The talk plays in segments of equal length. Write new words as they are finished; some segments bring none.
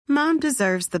Mom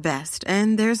deserves the best,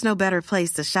 and there's no better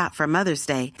place to shop for Mother's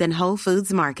Day than Whole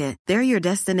Foods Market. They're your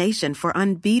destination for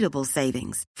unbeatable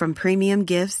savings, from premium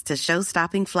gifts to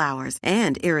show-stopping flowers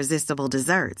and irresistible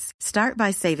desserts. Start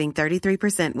by saving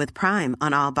 33% with Prime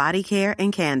on all body care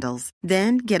and candles.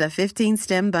 Then get a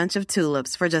 15-stem bunch of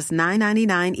tulips for just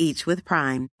 $9.99 each with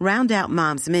Prime. Round out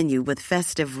Mom's menu with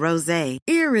festive rosé,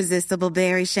 irresistible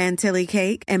berry chantilly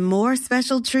cake, and more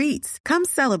special treats. Come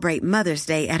celebrate Mother's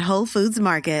Day at Whole Foods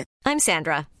Market. I'm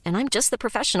Sandra, and I'm just the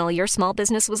professional your small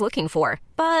business was looking for.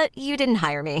 But you didn't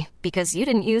hire me because you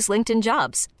didn't use LinkedIn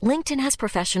Jobs. LinkedIn has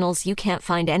professionals you can't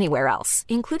find anywhere else,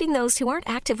 including those who aren't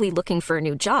actively looking for a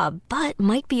new job, but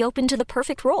might be open to the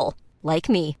perfect role, like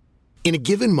me. In a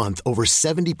given month, over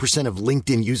 70% of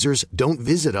LinkedIn users don't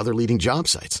visit other leading job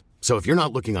sites. So if you're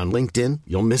not looking on LinkedIn,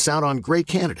 you'll miss out on great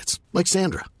candidates, like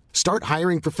Sandra. Start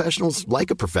hiring professionals like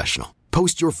a professional.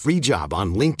 Post your free job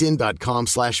on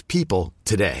linkedin.com/people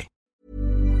today.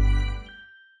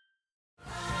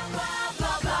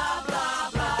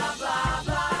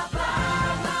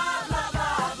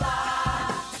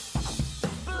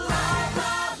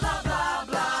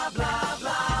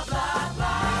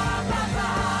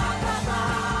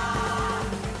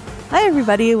 Hi,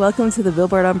 everybody. Welcome to the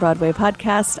Billboard on Broadway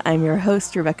podcast. I'm your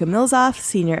host, Rebecca Milzoff,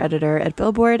 senior editor at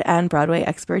Billboard and Broadway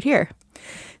expert here.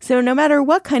 So no matter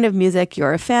what kind of music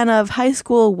you're a fan of, high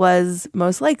school was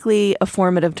most likely a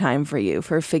formative time for you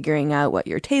for figuring out what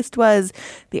your taste was,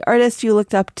 the artists you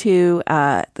looked up to,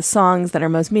 the songs that are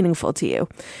most meaningful to you.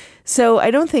 So I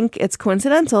don't think it's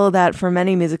coincidental that for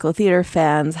many musical theater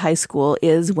fans, high school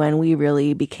is when we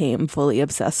really became fully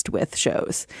obsessed with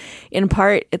shows. In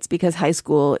part, it's because high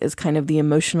school is kind of the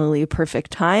emotionally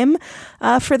perfect time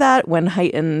for that, when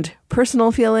heightened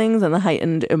personal feelings and the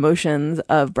heightened emotions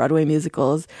of Broadway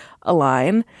musicals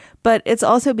align. But it's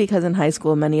also because in high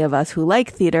school, many of us who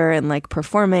like theater and like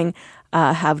performing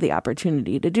have the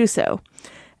opportunity to do so.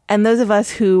 And those of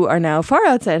us who are now far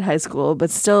outside high school, but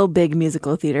still big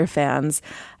musical theater fans,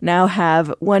 now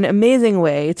have one amazing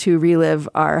way to relive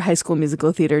our high school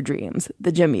musical theater dreams,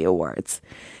 the Jimmy Awards.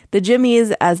 The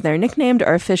Jimmys, as they're nicknamed,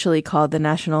 are officially called the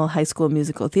National High School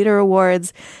Musical Theater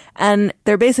Awards, and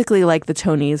they're basically like the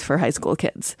Tonys for high school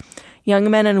kids.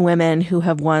 Young men and women who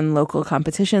have won local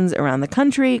competitions around the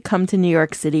country come to New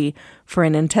York City for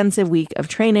an intensive week of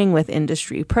training with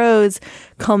industry pros,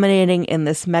 culminating in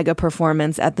this mega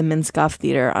performance at the Minskoff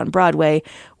Theater on Broadway,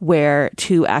 where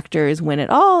two actors win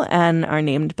it all and are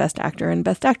named Best Actor and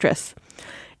Best Actress.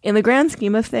 In the grand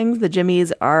scheme of things, the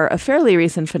Jimmys are a fairly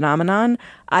recent phenomenon.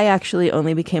 I actually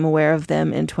only became aware of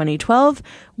them in 2012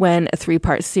 when a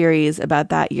 3-part series about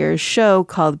that year's show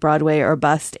called Broadway or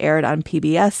Bust aired on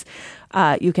PBS.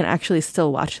 You can actually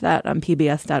still watch that on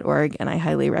pbs.org, and I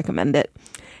highly recommend it.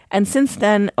 And since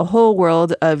then, a whole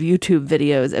world of YouTube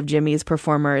videos of Jimmy's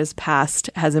performers past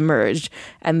has emerged,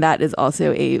 and that is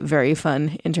also a very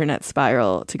fun internet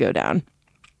spiral to go down.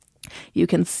 You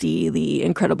can see the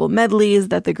incredible medleys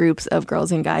that the groups of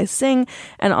girls and guys sing,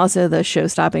 and also the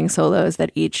show-stopping solos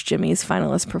that each Jimmy's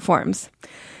finalist performs.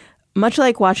 Much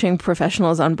like watching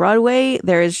professionals on Broadway,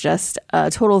 there is just a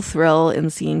total thrill in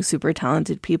seeing super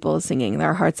talented people singing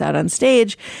their hearts out on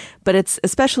stage, but it's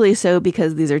especially so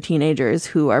because these are teenagers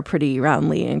who are pretty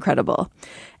roundly incredible.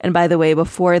 And by the way,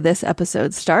 before this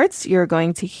episode starts, you're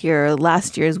going to hear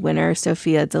last year's winner,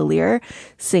 Sophia D'Lear,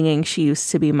 singing She Used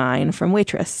to Be Mine from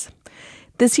Waitress.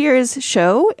 This year's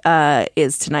show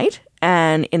is tonight,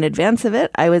 and in advance of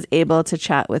it, I was able to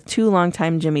chat with two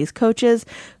longtime Jimmy's coaches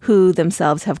who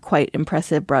themselves have quite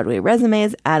impressive Broadway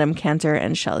resumes, Adam Cantor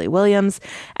and Shelley Williams,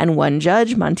 and one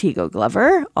judge, Montego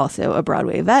Glover, also a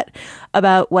Broadway vet,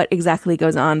 about what exactly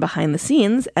goes on behind the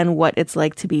scenes and what it's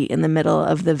like to be in the middle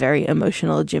of the very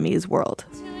emotional Jimmy's world.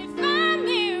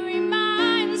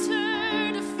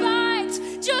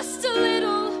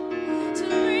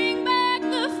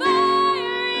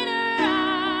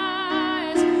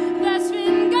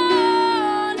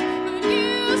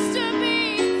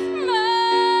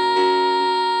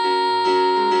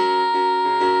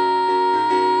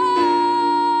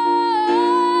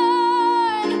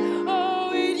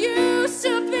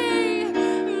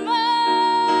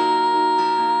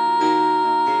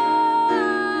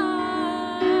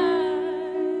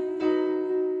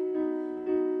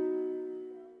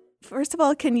 First of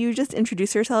all, can you just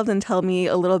introduce yourselves and tell me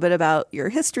a little bit about your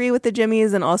history with the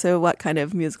Jimmys and also what kind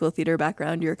of musical theater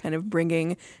background you're kind of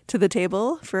bringing to the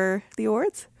table for the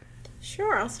awards?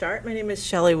 Sure, I'll start. My name is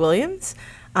Shelley Williams.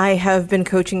 I have been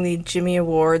coaching the Jimmy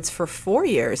Awards for 4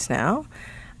 years now.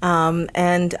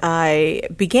 And I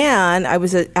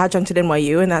was an adjunct at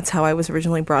NYU, and that's how I was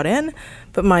originally brought in.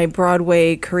 But my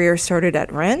Broadway career started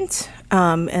at Rent,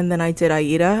 and then I did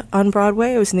Aida on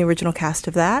Broadway. I was in the original cast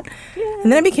of that.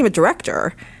 And then I became a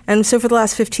director. And so for the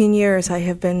last 15 years, I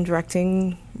have been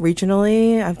directing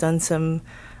regionally. I've done some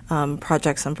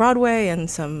projects on Broadway and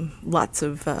lots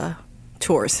of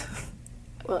tours.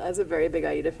 Well, as a very big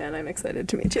Aida fan, I'm excited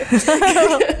to meet you.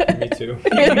 Me too.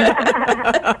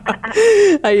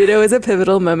 Aida was a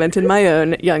pivotal moment in my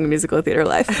own young musical theater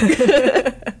life.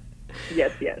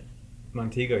 Yes.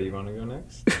 Montego, you want to go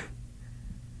next?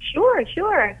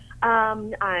 Sure.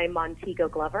 I'm Montego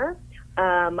Glover.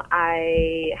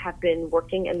 I have been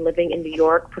working and living in New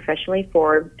York professionally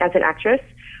as an actress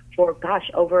for,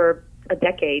 over a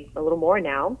decade, a little more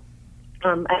now.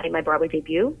 I made my Broadway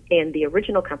debut in the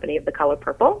original company of The Color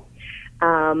Purple,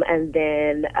 and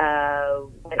then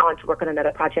went on to work on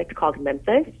another project called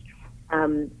Memphis,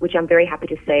 which I'm very happy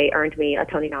to say earned me a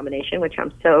Tony nomination, which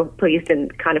I'm so pleased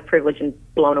and kind of privileged and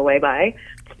blown away by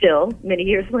still many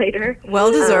years later.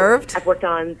 Well deserved. I've worked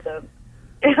on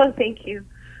thank you.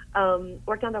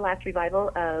 Worked on the last revival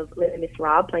of Les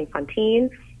Miserables, playing Fantine,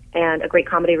 and a great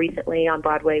comedy recently on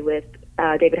Broadway with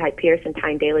David Hyde Pierce and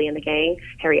Tyne Daly and the gang,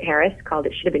 Harriet Harris, called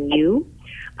It Should Have Been You,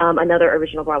 another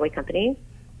original Broadway company.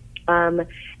 And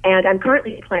I'm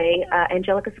currently playing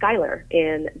Angelica Schuyler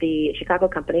in the Chicago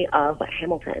company of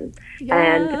Hamilton. Yes.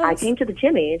 And I came to the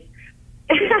Jimmys.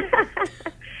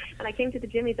 And I came to the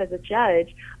Jimmys as a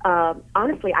judge.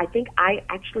 Honestly, I think I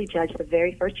actually judged the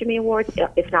very first Jimmy Awards,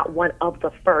 if not one of the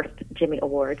first Jimmy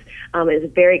Awards. It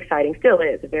was very exciting, still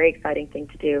is a very exciting thing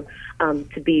to do,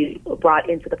 to be brought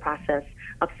into the process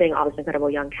of seeing all this incredible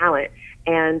young talent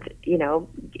and,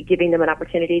 giving them an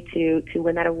opportunity to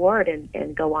win that award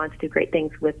and go on to do great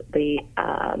things with the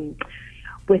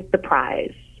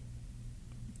prize.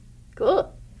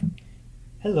 Cool.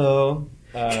 Hello.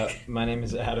 My name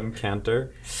is Adam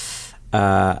Cantor.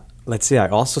 Let's see, I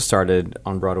also started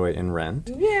on Broadway in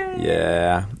Rent.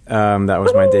 Yeah. That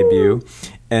was my debut.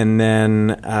 And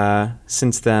then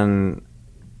since then,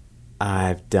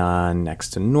 I've done Next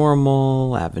to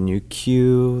Normal, Avenue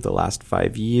Q, the last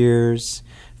 5 years,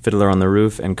 Fiddler on the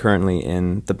Roof, and currently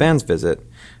in The Band's Visit,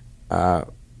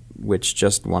 which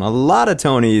just won a lot of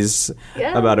Tonys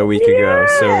about a week ago.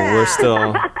 So we're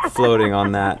still floating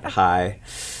on that high.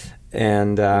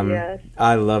 And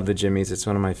I love the Jimmys. It's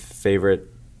one of my favorite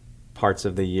parts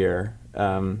of the year.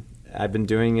 I've been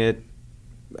doing it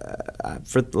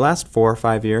for the last 4 or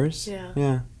 5 years.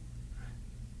 Yeah.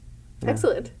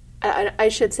 Excellent. I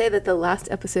should say that the last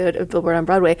episode of Billboard on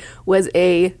Broadway was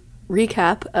a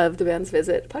recap of the Band's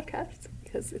Visit podcast,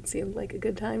 because it seemed like a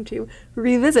good time to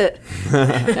revisit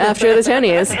after the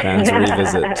Tonys. Band's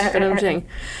Revisit.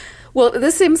 Well,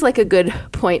 this seems like a good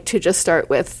point to just start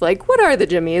with. What are the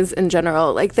Jimmys in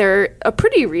general? They're a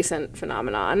pretty recent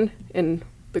phenomenon in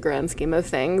the grand scheme of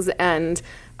things. And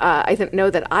I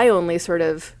know that I only sort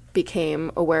of became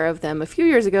aware of them a few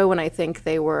years ago when I think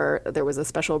there was a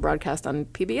special broadcast on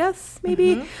PBS,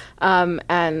 maybe.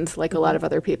 And like a lot of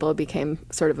other people, became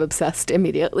sort of obsessed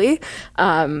immediately.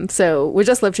 So we'd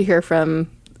just love to hear from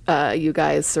you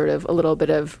guys sort of a little bit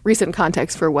of recent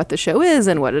context for what the show is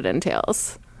and what it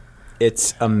entails.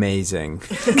 It's amazing.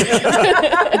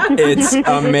 It's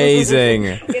amazing.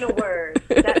 In a word,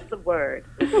 that's the word.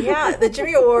 Yeah, the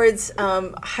Jimmy Awards,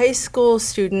 high school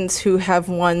students who have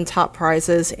won top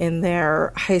prizes in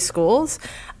their high schools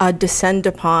descend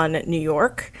upon New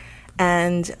York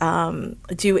and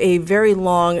do a very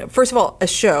long, first of all, a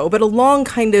show, but a long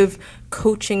kind of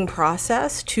coaching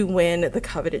process to win the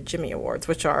coveted Jimmy Awards,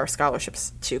 which are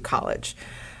scholarships to college.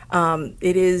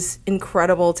 It is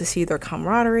incredible to see their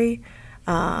camaraderie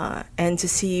and to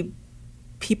see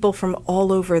people from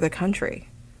all over the country.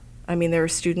 I mean, there are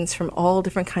students from all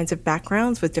different kinds of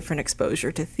backgrounds with different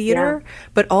exposure to theater,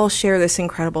 but all share this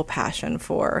incredible passion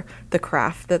for the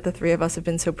craft that the three of us have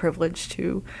been so privileged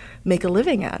to make a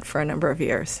living at for a number of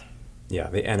years. Yeah,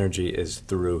 the energy is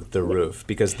through the roof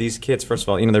because these kids, first of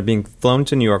all, they're being flown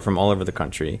to New York from all over the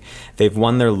country. They've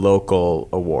won their local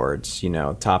awards,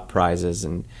 top prizes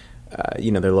and,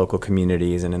 their local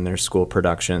communities and in their school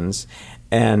productions.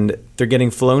 And they're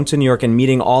getting flown to New York and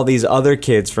meeting all these other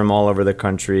kids from all over the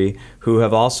country who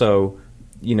have also,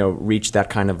 reached that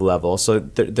kind of level. So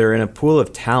they're in a pool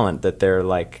of talent that they're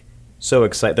so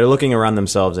excited. They're looking around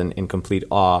themselves in complete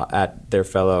awe at their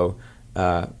fellow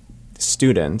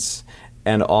students.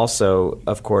 And also,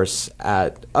 of course,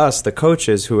 at us, the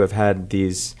coaches who have had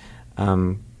these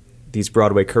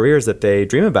Broadway careers that they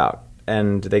dream about.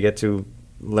 And they get to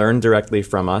learn directly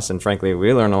from us. And frankly,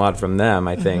 we learn a lot from them,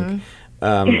 I think. Mm-hmm.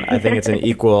 I think it's an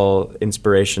equal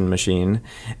inspiration machine.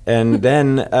 And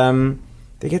then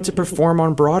they get to perform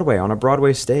on Broadway, on a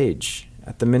Broadway stage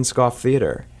at the Minskoff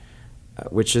Theater.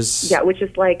 which is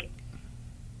like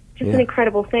just an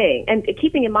incredible thing. And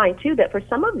keeping in mind too that for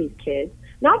some of these kids,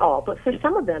 not all, but for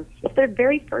some of them, it's their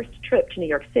very first trip to New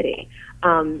York City.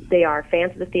 They are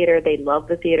fans of the theater. They love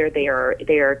the theater.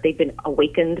 They've been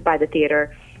awakened by the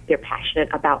theater. They're passionate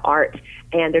about art,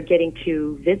 and they're getting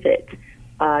to visit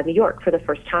New York for the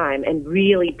first time and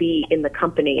really be in the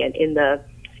company and in the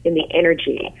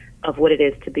energy of what it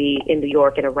is to be in New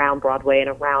York and around Broadway and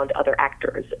around other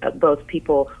actors, both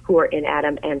people who are in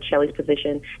Adam and Shelley's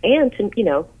position, and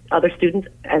to, other students,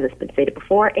 as it's been stated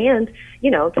before, and,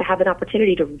 to have an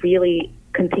opportunity to really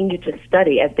continue to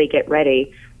study as they get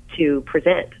ready to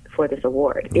present for this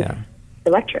award. It's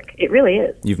electric. It really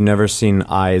is. You've never seen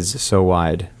eyes so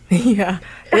wide. Yeah.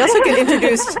 They also get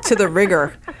introduced to the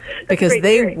rigor because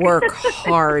they work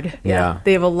hard. Yeah.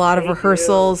 They have a lot of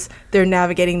rehearsals. They're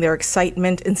navigating their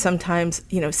excitement and sometimes,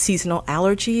 seasonal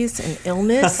allergies and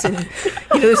illness. And,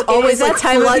 there's always that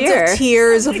time floods of year. of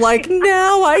tears of like,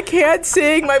 now I can't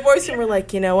sing my voice. And we're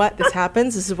like, you know what? This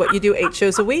happens. This is what you do 8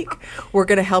 shows a week. We're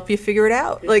going to help you figure it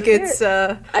out. Like it's...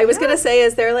 I was going to say,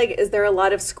 is there a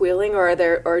lot of squealing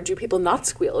or do people not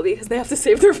squeal because they have to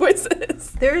save their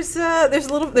voices? There's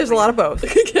a lot of both.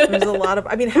 There's a lot of,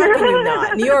 how can you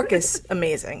not? New York is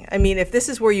amazing. If this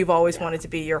is where you've always wanted to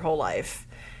be your whole life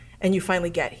and you finally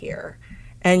get here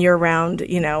and you're around,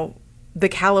 the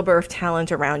caliber of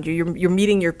talent around you, you're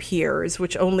meeting your peers,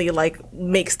 which only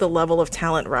makes the level of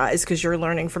talent rise because you're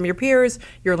learning from your peers,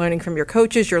 you're learning from your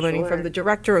coaches, you're learning from the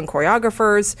director and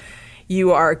choreographers.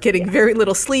 You are getting very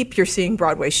little sleep. You're seeing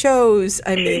Broadway shows.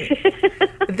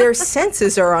 Their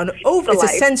senses are on over. It's a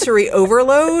sensory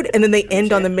overload, and then they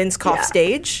end on the Minskoff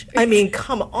stage.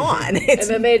 Come on. And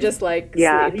then they just sleep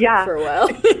for a while.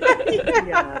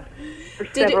 For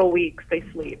several weeks they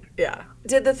sleep. Yeah.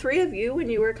 Did the three of you, when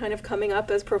you were kind of coming up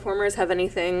as performers, have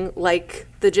anything like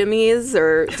the Jimmies,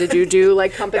 or did you do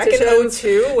competitions? Back in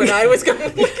 2002 when I was going.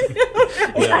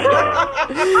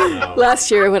 No.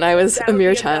 Last year when I was a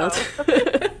mere child.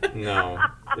 No.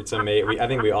 It's amazing. I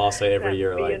think we all say every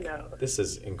year, this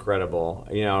is incredible.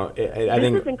 I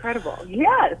think this is incredible.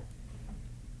 Yes.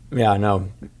 Yeah, no,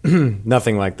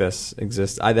 nothing like this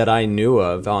exists that I knew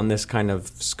of on this kind of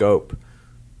scope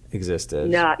existed.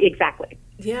 No, exactly.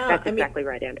 Yeah, that's exactly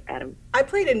right, Adam. I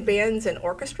played in bands and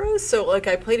orchestras, so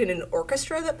I played in an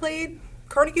orchestra that played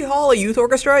Carnegie Hall, a youth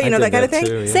orchestra, that kind of thing.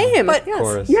 Too, yeah. Same, but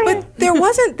but there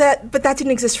wasn't that. But that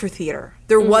didn't exist for theater.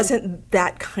 There wasn't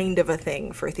that kind of a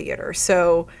thing for theater.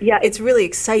 So it's really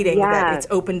exciting that it's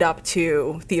opened up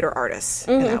to theater artists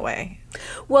in that way.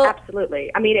 Well, absolutely.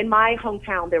 In my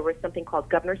hometown, there was something called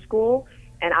Governor School,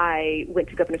 and I went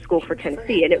to Governor School for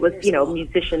Tennessee, and it was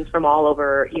musicians from all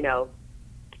over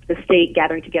the state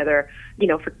gathering together,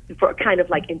 for kind of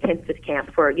intensive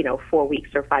camp for 4 weeks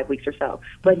or 5 weeks or so,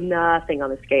 but nothing on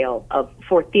the scale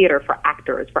for theater, for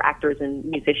actors and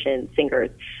musicians, singers,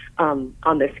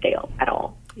 on this scale at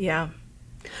all. Yeah.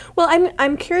 Well,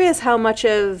 I'm curious how much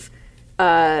of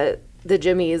the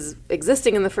Jimmies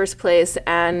existing in the first place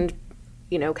and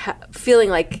feeling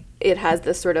like it has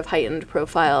this sort of heightened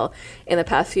profile in the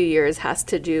past few years has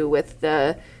to do with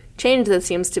the change that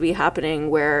seems to be happening,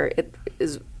 where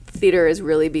theater is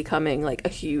really becoming a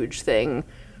huge thing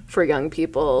for young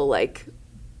people,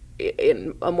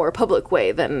 in a more public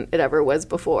way than it ever was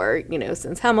before,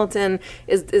 since Hamilton.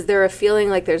 Is there a feeling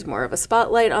like there's more of a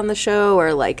spotlight on the show,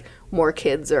 or more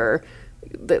kids are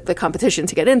the competition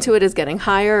to get into it is getting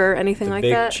higher, or anything like that?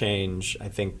 The big change, I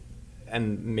think,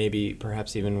 and maybe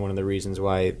perhaps even one of the reasons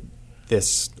why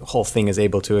this whole thing is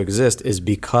able to exist is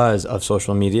because of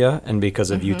social media and because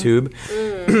of YouTube.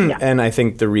 And I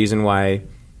think the reason why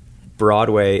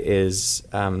Broadway is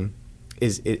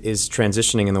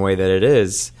transitioning in the way that it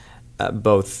is,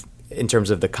 both in terms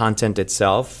of the content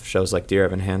itself, shows like Dear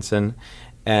Evan Hansen,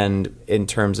 and in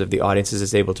terms of the audiences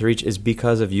it's able to reach, is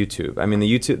because of YouTube.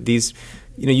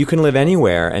 You can live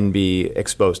anywhere and be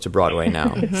exposed to Broadway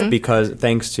now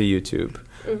thanks to YouTube.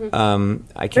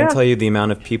 I can't tell you the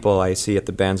amount of people I see at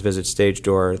the Bands Visit stage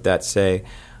door that say,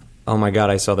 oh my God,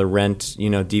 I saw the Rent,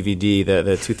 DVD,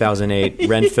 the 2008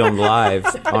 Rent filmed live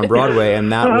on Broadway,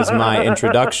 and that was my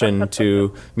introduction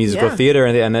to musical theater,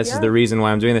 and this is the reason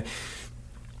why I'm doing it.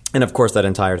 And of course, that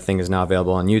entire thing is now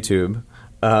available on YouTube.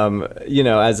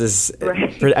 As is,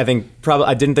 I think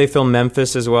probably didn't they film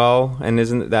Memphis as well? And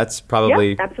that's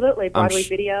probably absolutely Broadway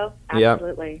video,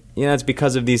 absolutely. It's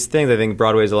because of these things. I think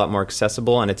Broadway is a lot more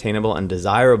accessible and attainable and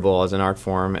desirable as an art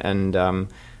form, and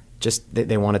just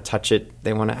they want to touch it.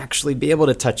 They want to actually be able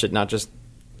to touch it, not just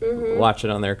watch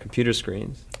it on their computer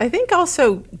screens. I think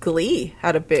also Glee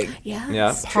had a big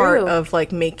Yeah. part of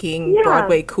like making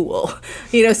Broadway cool.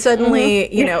 Suddenly,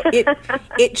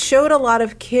 it showed a lot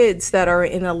of kids that are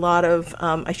in a lot of,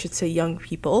 I should say young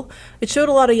people. It showed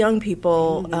a lot of young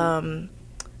people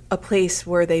a place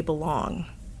where they belong.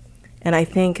 And I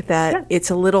think that it's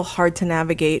a little hard to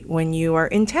navigate when you are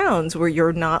in towns where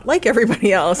you're not like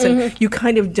everybody else and you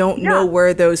kind of don't know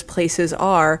where those places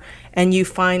are. And you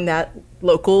find that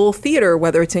local theater,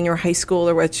 whether it's in your high school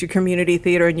or whether it's your community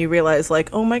theater, and you realize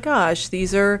like, oh my gosh,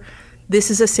 this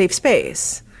is a safe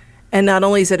space. And not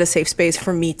only is it a safe space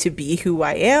for me to be who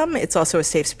I am, it's also a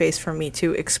safe space for me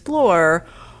to explore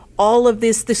all of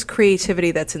this creativity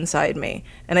that's inside me.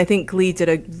 And I think Glee did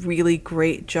a really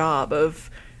great job of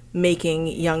making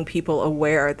young people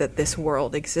aware that this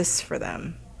world exists for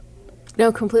them. No,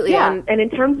 completely. Yeah, and in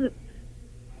terms of...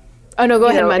 Oh, no, go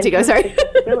ahead, Montego, sorry.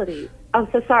 Accessibility.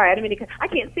 I'm so sorry. I didn't mean to... I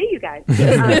can't see you guys.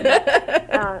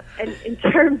 And in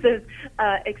terms of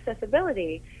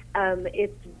accessibility,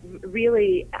 it's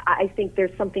really... I think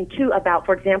there's something, too, about,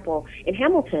 for example, in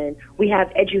Hamilton, we have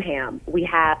EduHam. We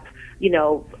have...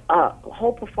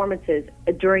 whole performances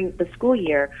during the school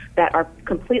year that are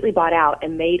completely bought out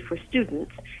and made for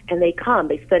students. And they come,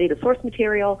 they study the source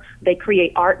material, they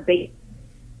create art based,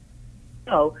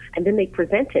 and then they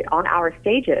present it on our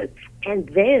stages, and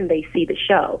then they see the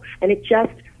show. And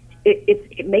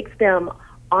it makes them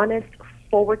honest,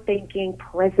 forward-thinking,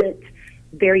 present,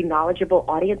 very knowledgeable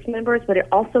audience members, but it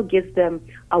also gives them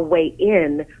a way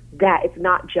in that it's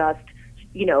not just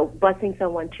busing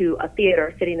someone to a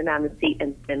theater, sitting them down in the seat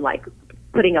and like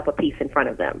putting up a piece in front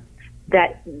of them.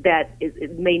 That is,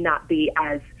 it may not be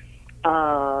as,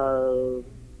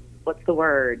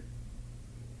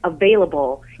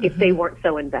 available if they weren't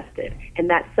so invested. And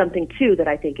that's something too that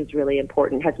I think is really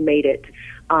important, has made it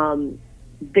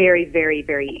very, very,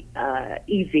 very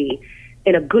easy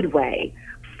in a good way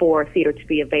for theater to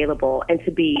be available and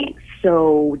to be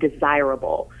so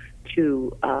desirable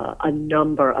to a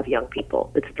number of young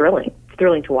people. It's thrilling. It's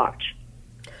thrilling to watch.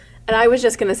 And I was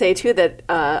just going to say, too, that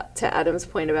to Adam's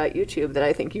point about YouTube, that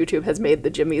I think YouTube has made the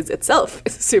Jimmys itself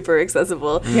super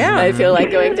accessible. Yeah. I feel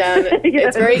like going down,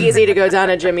 it's very easy to go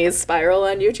down a Jimmy's spiral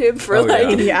on YouTube for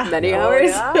many hours.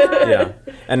 Yeah.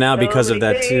 And now because of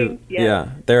that, too,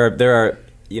 there are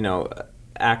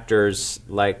actors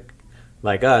like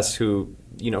us who,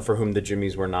 for whom the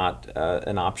Jimmys were not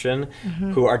an option,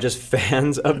 who are just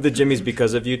fans of the Jimmys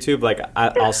because of YouTube. Like,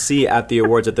 I'll see at the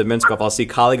awards at the Minskoff, I'll see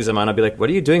colleagues of mine, I'll be like, what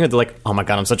are you doing? And they're like, oh my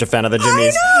God, I'm such a fan of the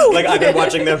Jimmys. Like, I've been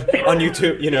watching them on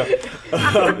YouTube,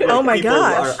 oh my people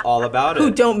gosh. are all about it.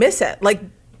 Who don't miss it. Like,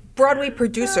 Broadway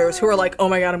producers who are like, oh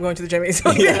my God, I'm going to the Jimmys.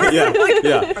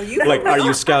 Yeah. Are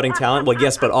you scouting talent? Well,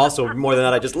 yes, but also more than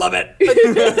that, I just love it.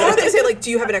 Or they say, like,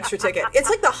 do you have an extra ticket? It's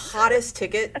like the hottest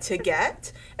ticket to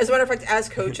get. As a matter of fact, as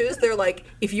coaches, they're like,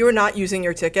 if you're not using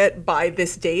your ticket by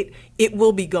this date, it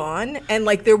will be gone, and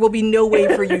like there will be no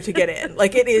way for you to get in.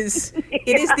 Like it is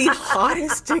the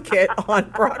hottest ticket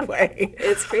on Broadway.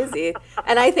 It's crazy,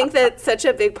 and I think that such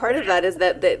a big part of that is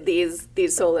that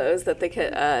these solos that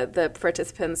the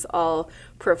participants all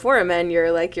perform, and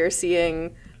you're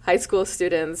seeing high school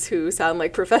students who sound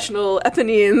like professional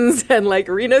Eponines and like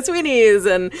Rena Sweeneys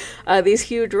and these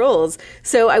huge roles.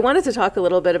 So I wanted to talk a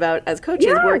little bit about, as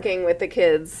coaches, working with the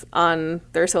kids on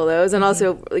their solos, and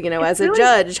also, as a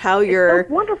judge, how you're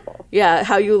wonderful. Yeah,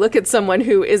 how you look at someone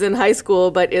who is in high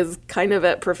school but is kind of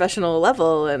at professional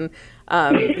level, and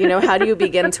how do you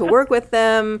begin to work with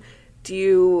them? Do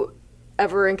you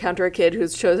ever encounter a kid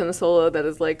who's chosen a solo that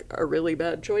is like a really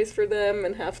bad choice for them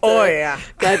and have to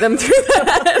guide them through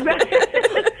that?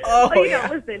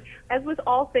 Listen, as with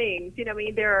all things,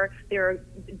 there are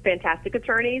fantastic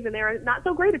attorneys and there are not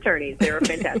so great attorneys. There are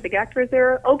fantastic actors, there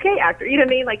are okay actors. You know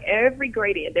what I mean? Like every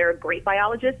gradient. There are great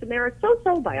biologists and there are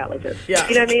so-so biologists. Yeah.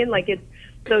 You know what I mean? Like it's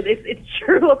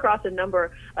true across a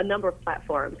number of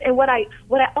platforms. And what I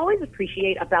always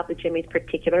appreciate about the Jimmys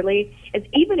particularly is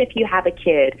even if you have a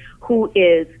kid who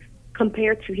is,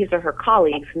 compared to his or her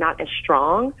colleagues, not as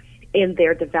strong in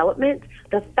their development,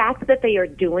 the fact that they are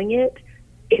doing it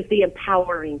is the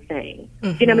empowering thing.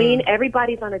 Mm-hmm. You know what I mean?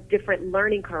 Everybody's on a different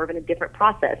learning curve and a different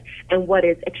process. And what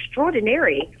is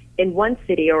extraordinary in one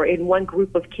city or in one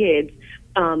group of kids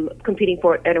competing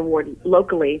for an award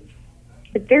locally,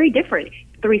 it's very different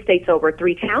 3 states over,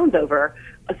 3 towns over,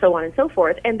 so on and so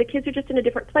forth. And the kids are just in a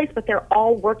different place, but they're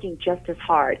all working just as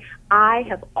hard. I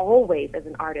have always, as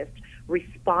an artist,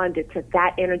 responded to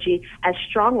that energy as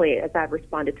strongly as I've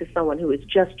responded to someone who is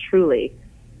just truly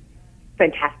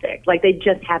fantastic. Like they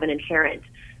just have an inherent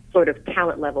sort of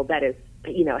talent level that is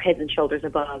heads and shoulders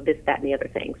above this, that, and the other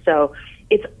thing. So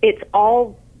it's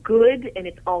all good and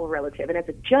it's all relative. And as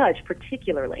a judge,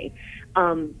 particularly,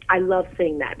 I love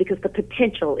seeing that because the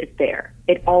potential is there.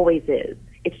 It always is.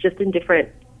 It's just in different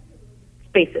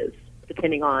spaces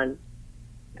depending on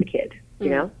the kid, you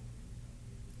know?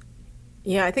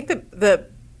 Yeah, I think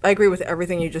I agree with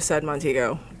everything you just said,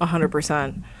 Montego,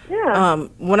 100%. Yeah.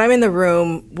 When I'm in the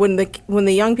room, when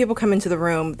the young people come into the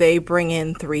room, they bring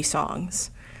in 3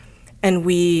 songs, and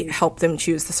we help them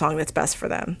choose the song that's best for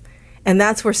them. And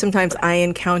that's where sometimes I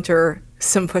encounter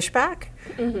some pushback.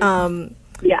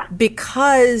 Yeah.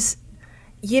 Because,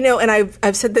 and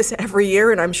I've said this every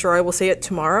year, and I'm sure I will say it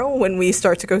tomorrow when we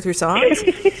start to go through songs.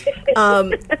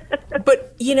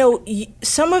 But,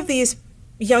 some of these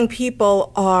young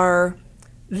people are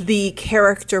the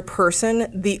character person,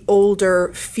 the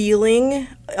older feeling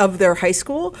of their high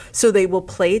school. So they will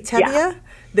play Tevye. Yeah.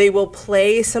 They will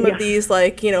play some of these,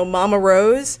 like, Mama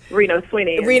Rose. Reno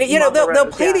Sweeney.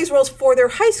 They'll play these roles for their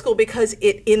high school because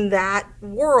in that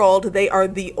world, they are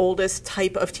the oldest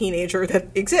type of teenager that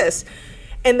exists.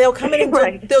 And they'll come in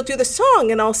and they'll do the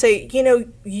song, and I'll say,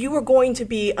 you are going to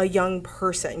be a young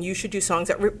person. You should do songs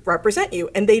that represent you.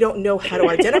 And they don't know how to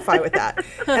identify with that.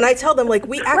 And I tell them, like,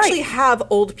 we actually have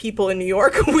old people in New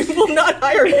York. We will not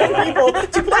hire young people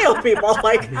to play old people.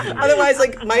 Like, otherwise,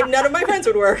 like, none of my friends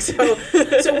would work. So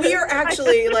we are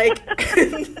actually, like,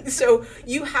 so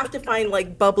you have to find,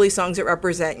 like, bubbly songs that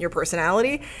represent your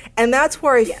personality. And that's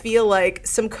where I feel like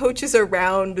some coaches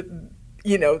around,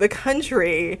 the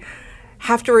country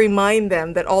have to remind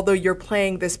them that although you're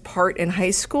playing this part in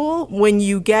high school, when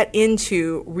you get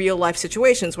into real life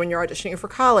situations, when you're auditioning for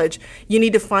college, you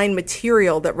need to find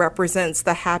material that represents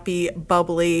the happy,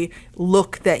 bubbly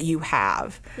look that you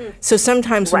have. So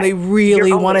sometimes when they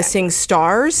really want to sing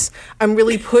Stars, I'm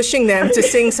really pushing them to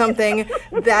sing something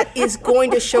that is going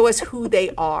to show us who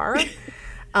they are.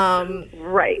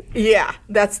 Yeah,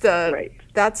 that's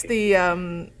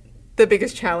the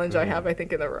biggest challenge I have, I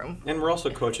think, in the room. And we're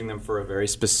also coaching them for a very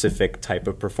specific type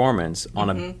of performance on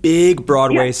a big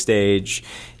Broadway stage,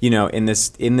 in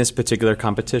this particular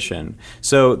competition.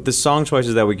 So the song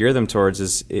choices that we gear them towards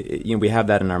is, we have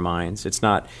that in our minds. It's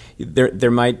not there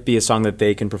might be a song that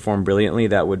they can perform brilliantly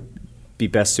that would be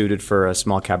best suited for a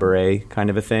small cabaret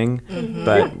kind of a thing,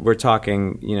 but we're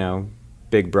talking,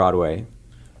 big Broadway.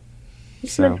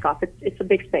 So it's a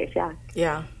big space,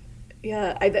 Yeah.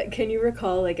 Yeah, can you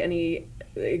recall like any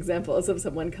examples of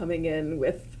someone coming in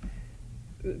with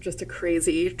just a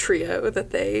crazy trio that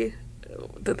they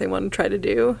want to try to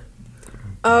do?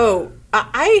 Oh,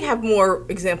 I have more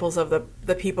examples of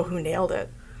the people who nailed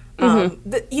it.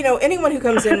 Anyone who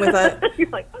comes in with a you're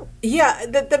like, oh.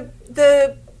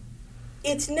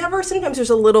 It's never. Sometimes there's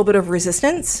a little bit of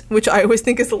resistance, which I always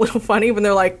think is a little funny when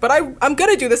they're like, "But I'm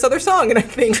gonna do this other song," and I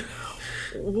think,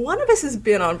 one of us has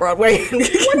been on Broadway, and one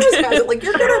of us hasn't. Like,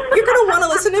 you're gonna want to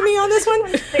listen to me on this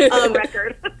one.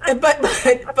 Record.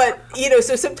 but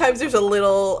so sometimes there's a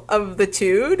little of the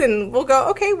tude, and we'll go,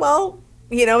 okay, well,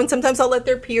 and sometimes I'll let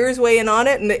their peers weigh in on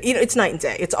it, and it's night and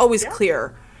day. It's always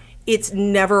clear. It's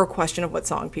never a question of what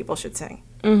song people should sing,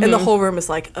 and the whole room is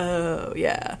like, oh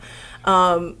yeah.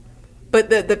 But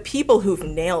the people who've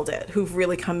nailed it, who've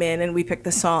really come in, and we pick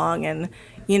the song, and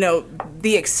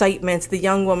the excitement, the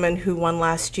young woman who won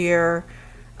last year,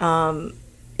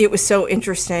 it was so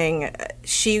interesting.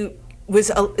 She's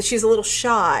a little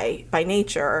shy by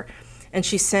nature, and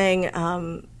she sang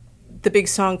the big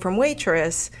song from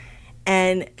Waitress,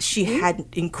 and she had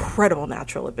incredible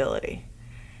natural ability.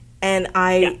 And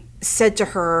I said to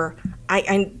her,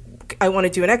 I want to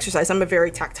do an exercise. I'm a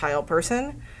very tactile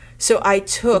person. So I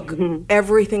took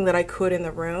everything that I could in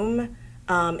the room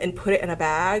and put it in a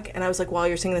bag. And I was like, while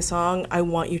you're singing the song, I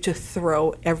want you to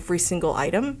throw every single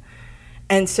item.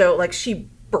 And so, like, she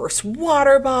burst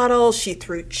water bottles, she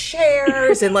threw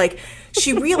chairs, and, like,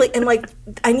 she really, and, like,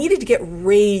 I needed to get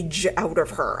rage out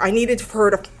of her. I needed for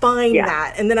her to find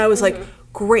that. And then I was like,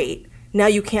 great, now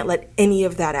you can't let any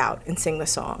of that out and sing the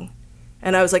song.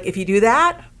 And I was like, if you do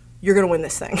that, you're going to win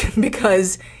this thing.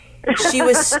 Because she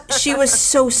was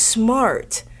so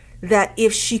smart that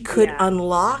if she could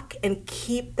unlock and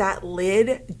keep that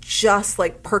lid just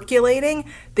like percolating,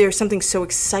 there's something so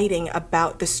exciting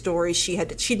about the story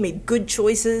she'd made good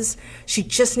choices. She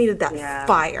just needed that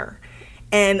fire.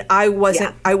 And I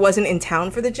wasn't in town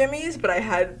for the Jimmys, but I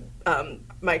had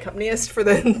my accompanist for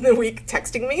the week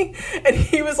texting me, and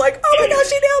he was like, oh my gosh,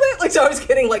 she nailed it. Like, so I was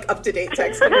getting like up-to-date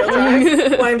text in real time.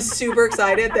 Well, I'm super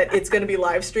excited that it's going to be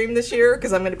live streamed this year,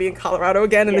 because I'm going to be in Colorado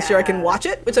again, and this year I can watch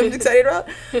it, which I'm excited about.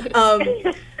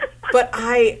 But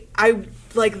I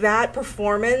like that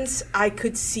performance, I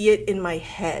could see it in my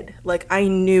head. Like I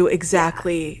knew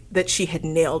exactly that she had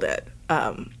nailed it.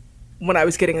 When I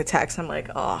was getting the text, I'm like,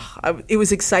 it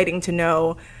was exciting to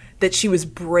know that she was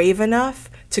brave enough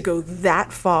to go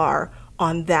that far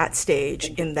on that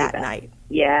stage in that night.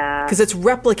 Yeah. Because it's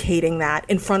replicating that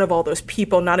in front of all those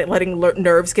people, not letting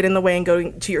nerves get in the way and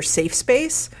going to your safe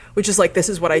space, which is like, this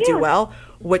is what I do well.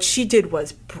 What she did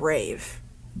was brave.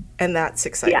 And that's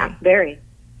exciting. Yeah, very.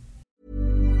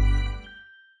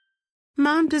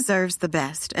 Mom deserves the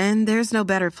best, and there's no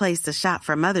better place to shop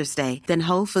for Mother's Day than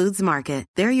Whole Foods Market.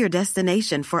 They're your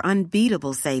destination for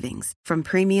unbeatable savings, from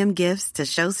premium gifts to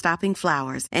show-stopping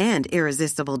flowers and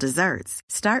irresistible desserts.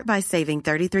 Start by saving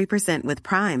 33% with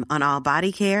Prime on all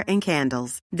body care and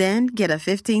candles. Then get a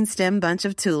 15-stem bunch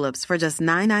of tulips for just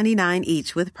 $9.99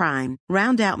 each with Prime.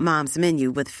 Round out Mom's menu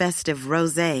with festive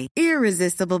rosé,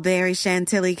 irresistible berry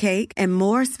chantilly cake, and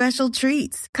more special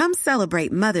treats. Come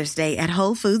celebrate Mother's Day at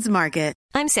Whole Foods Market.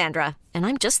 I'm Sandra, and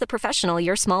I'm just the professional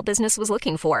your small business was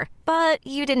looking for. But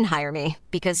you didn't hire me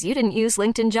because you didn't use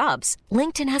LinkedIn Jobs.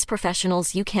 LinkedIn has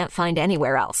professionals you can't find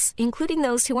anywhere else, including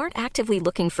those who aren't actively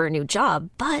looking for a new job,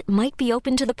 but might be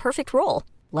open to the perfect role,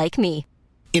 like me.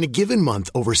 In a given month,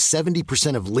 over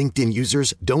 70% of LinkedIn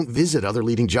users don't visit other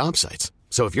leading job sites.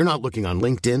 So if you're not looking on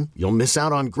LinkedIn, you'll miss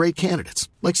out on great candidates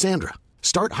like Sandra.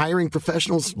 Start hiring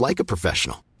professionals like a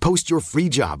professional. Post your free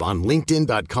job on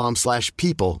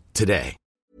linkedin.com/people today.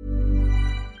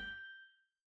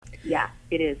 Yeah,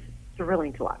 it is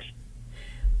thrilling to watch.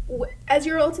 As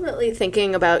you're ultimately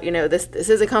thinking about, this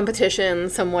is a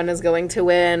competition, someone is going to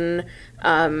win,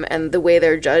 and the way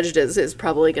they're judged is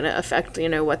probably going to affect,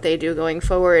 what they do going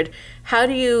forward. How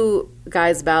do you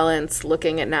guys balance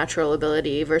looking at natural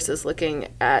ability versus looking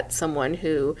at someone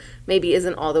who maybe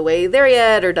isn't all the way there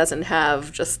yet or doesn't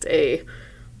have just a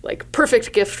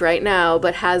perfect gift right now,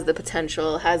 but has the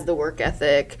potential, has the work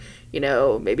ethic,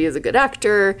 maybe is a good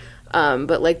actor,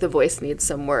 but the voice needs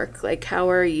some work. How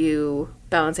are you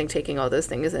balancing taking all those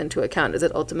things into account? Is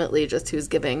it ultimately just who's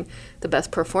giving the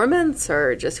best performance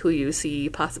or just who you see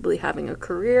possibly having a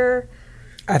career?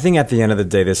 I think at the end of the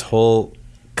day, this whole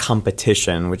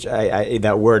competition, which I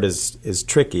that word is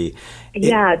tricky.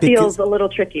 Yeah, it feels a little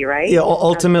tricky, right? Yeah,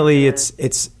 ultimately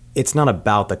it's not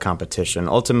about the competition.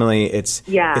 Ultimately, it's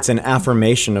an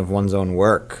affirmation of one's own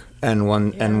work and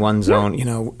one's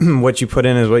own. What you put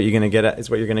in is what you're going to get. Is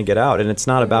what you're going to get out, and it's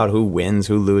not about who wins,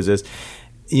 who loses.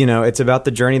 It's about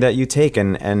the journey that you take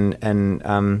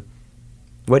and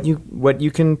what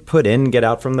you can put in, get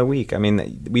out from the week. I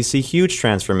mean, we see huge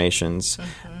transformations,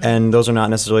 and those are not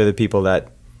necessarily the people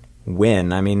that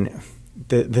win. I mean,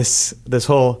 this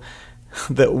whole.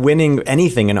 The winning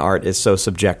anything in art is so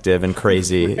subjective and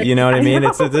crazy. You know what I mean?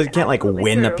 You can't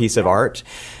win a piece of art,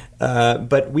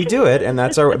 but we do it, and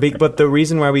that's our. But the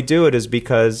reason why we do it is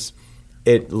because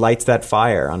it lights that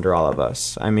fire under all of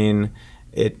us. I mean,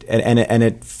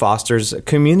 it fosters a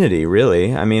community.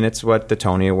 Really, I mean, it's what the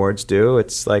Tony Awards do.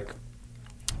 It's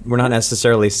we're not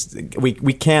necessarily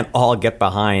we can't all get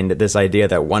behind this idea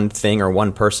that one thing or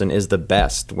one person is the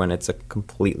best when it's a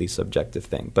completely subjective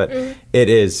thing. But it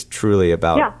is truly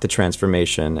about the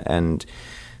transformation and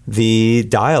the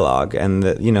dialogue and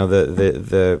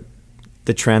the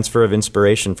transfer of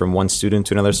inspiration from one student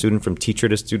to another student, from teacher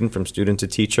to student, from student to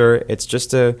teacher. It's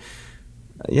just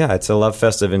it's a love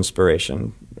fest of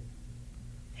inspiration.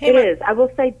 It is. I will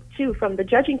say too, from the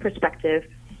judging perspective,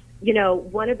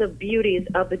 one of the beauties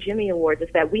of the Jimmy Awards is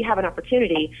that we have an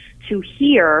opportunity to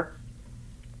hear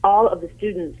all of the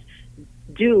students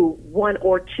do one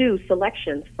or two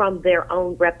selections from their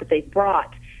own rep that they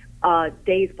brought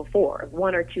days before,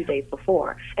 1 or 2 days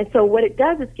before. And so what it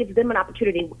does is gives them an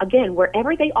opportunity, again,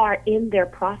 wherever they are in their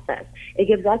process, it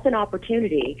gives us an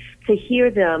opportunity to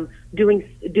hear them doing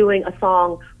a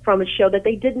song from a show that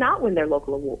they did not win their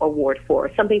local award for,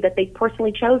 something that they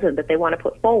personally chosen that they want to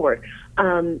put forward.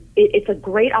 It's a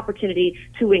great opportunity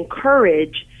to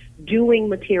encourage doing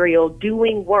material,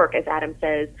 doing work, as Adam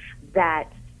says, that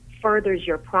furthers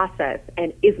your process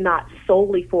and is not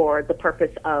solely for the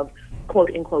purpose of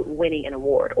quote-unquote winning an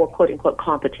award or quote-unquote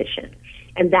competition.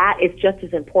 And that is just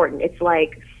as important. It's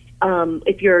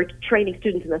if you're training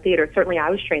students in the theater, certainly I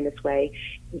was trained this way,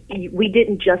 we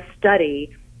didn't just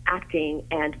study acting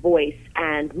and voice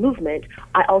and movement.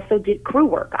 I also did crew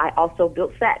work. I also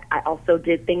built set. I also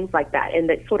did things like that. And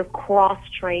that sort of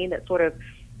cross-train, that sort of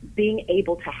being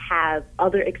able to have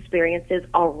other experiences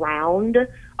around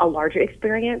a larger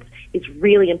experience is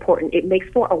really important. It makes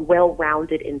for a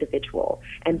well-rounded individual.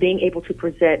 And being able to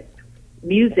present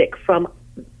music from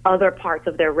other parts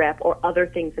of their rep or other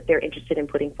things that they're interested in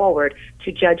putting forward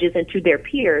to judges and to their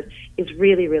peers is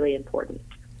really, really important.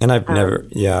 And I've never,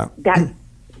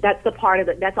 That's the part of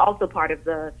it. That's also part of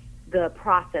the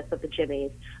process of the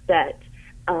Jimmys that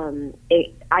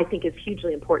I think is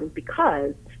hugely important,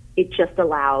 because it just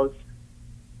allows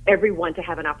everyone to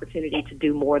have an opportunity to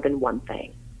do more than one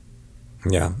thing.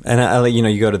 Yeah, and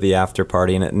you go to the after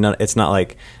party, and it's not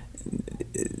like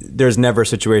there's never a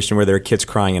situation where there are kids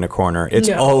crying in a corner. It's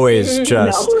always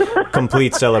just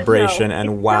complete celebration,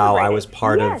 and wow, I was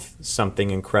part of something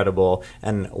incredible,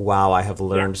 and wow, I have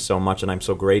learned so much, and I'm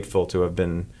so grateful to have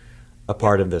been a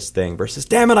part of this thing, versus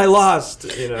damn it, I lost.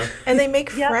 And they make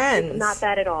friends. It's not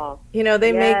that at all. They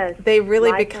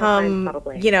really Lifelong become,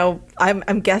 friends,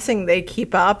 I'm guessing they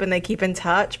keep up and they keep in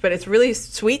touch, but it's really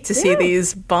sweet to see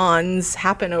these bonds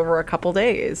happen over a couple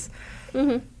days.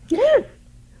 Mm-hmm. Yes.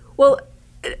 Well,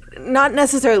 not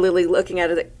necessarily looking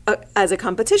at it as a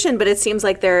competition, but it seems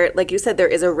like like you said, there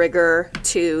is a rigor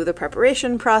to the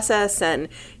preparation process, and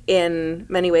in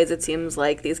many ways it seems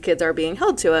like these kids are being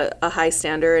held to a high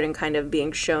standard and kind of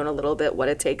being shown a little bit what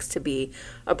it takes to be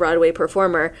a Broadway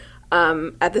performer.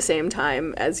 At the same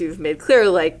time, as you've made clear,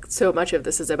 like, so much of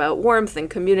this is about warmth and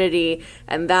community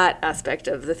and that aspect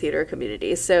of the theater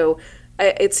community. So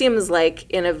it seems like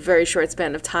in a very short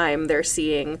span of time, they're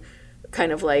seeing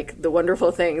kind of like the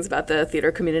wonderful things about the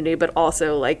theater community, but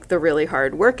also like the really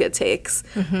hard work it takes,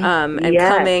 and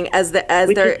coming as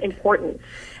which they're is important.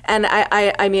 And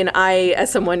I mean, as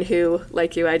someone who,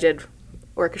 like you, I did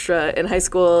orchestra in high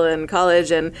school and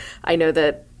college, and I know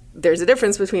that there's a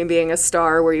difference between being a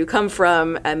star where you come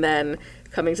from and then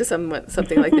coming to something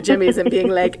like the Jimmys and being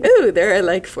like, ooh, there are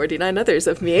like 49 others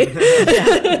of me. Do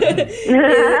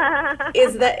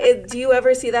you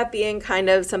ever see that being kind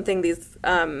of something these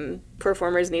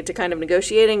performers need to kind of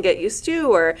negotiate and get used to,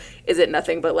 or is it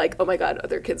nothing but like, oh my God,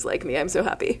 other kids like me, I'm so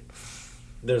happy?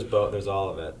 There's both. There's all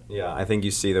of it. Yeah, I think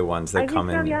you see the ones that come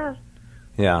in.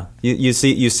 Yeah. You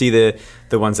see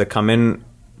the ones that come in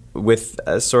with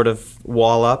a sort of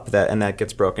wall up that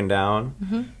gets broken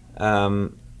down.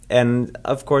 And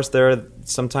of course, there are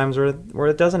some times where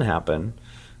it doesn't happen.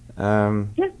 I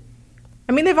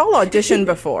mean, they've all auditioned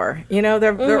before.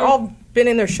 They're all been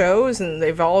in their shows, and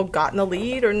they've all gotten the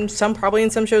lead, or some probably in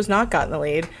some shows not gotten the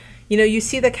lead. You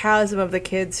see the chasm of the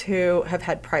kids who have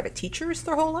had private teachers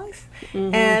their whole life,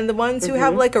 and the ones who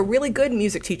have like a really good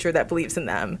music teacher that believes in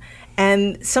them.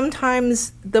 And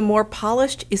sometimes the more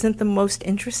polished isn't the most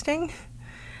interesting.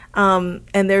 And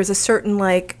there's a certain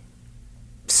like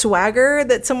swagger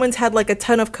that someone's had like a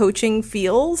ton of coaching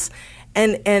feels,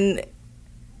 and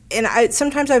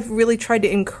sometimes I've really tried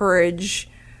to encourage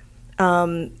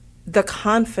the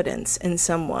confidence in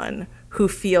someone who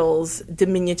feels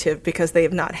diminutive because they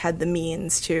have not had the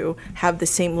means to have the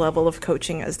same level of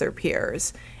coaching as their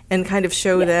peers, and kind of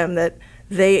show them that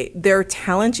their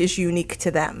talent is unique to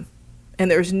them.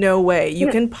 And there's no way you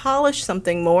can polish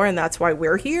something more, and that's why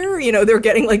we're here. They're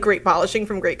getting like great polishing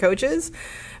from great coaches.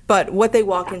 But what they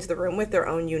walk into the room with, their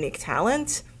own unique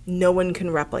talent, no one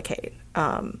can replicate.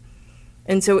 And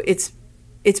so it's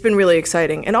been really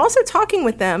exciting. And also talking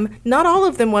with them, not all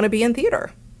of them want to be in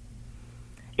theater.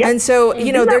 Yep. And so,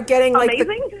 they're getting like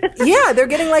they're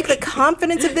getting like the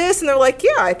confidence of this, and they're like,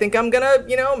 yeah, I think I'm going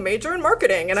to, major in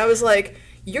marketing. And I was like,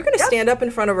 you're going to stand up in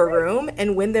front of a room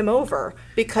and win them over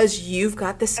because you've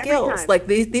got the skills. Like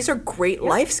these are great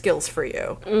life skills for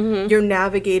you. You're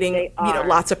navigating,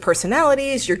 lots of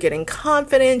personalities. You're getting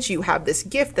confidence. You have this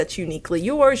gift that's uniquely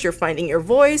yours. You're finding your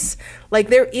voice. Like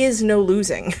there is no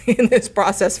losing in this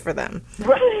process for them.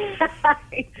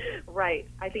 Right.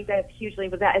 I think that's hugely,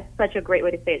 but that is such a great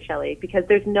way to say it, Shelley, because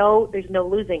there's no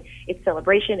losing. It's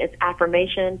celebration. It's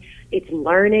affirmation. It's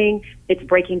learning. It's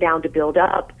breaking down to build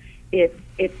up.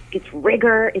 It's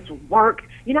rigor, it's work.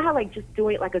 You know how like just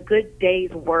doing like a good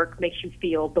day's work makes you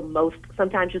feel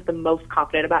sometimes just the most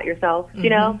confident about yourself, you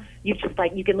know? You just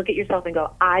like, you can look at yourself and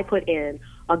go, I put in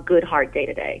a good hard day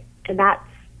today. And that's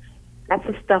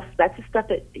the stuff that,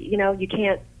 you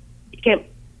can't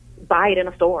buy it in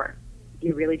a store.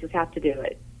 You really just have to do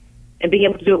it. And being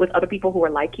able to do it with other people who are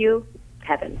like you,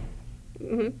 heaven.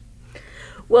 Mm-hmm.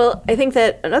 Well, I think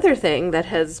that another thing that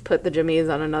has put the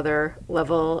Jimmys on another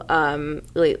level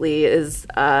lately is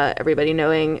everybody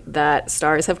knowing that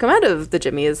stars have come out of the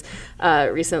Jimmys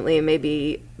recently.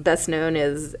 Maybe best known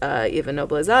is Eva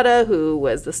Noblezada, who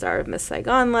was the star of Miss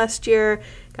Saigon last year,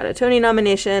 got a Tony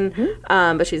nomination,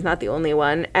 but she's not the only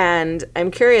one. And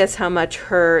I'm curious how much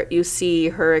you see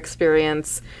her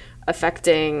experience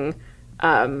affecting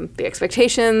the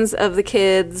expectations of the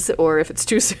kids, or if it's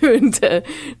too soon to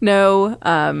know,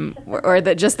 or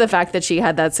that just the fact that she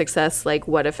had that success, like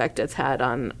what effect it's had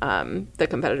on the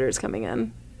competitors coming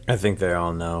in. I think they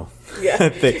all know. Yeah. I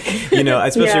think,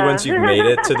 especially once you've made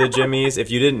it to the Jimmys,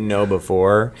 if you didn't know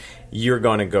before, you're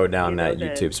going to go down that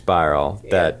YouTube spiral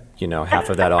that, half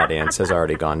of that audience has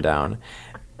already gone down.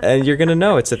 And you're going to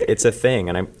know it's a thing.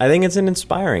 And I think it's an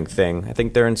inspiring thing. I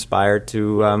think they're inspired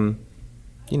to,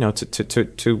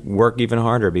 to work even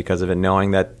harder because of it,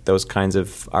 knowing that those kinds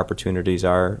of opportunities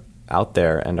are out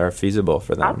there and are feasible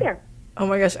for them. Out there. Oh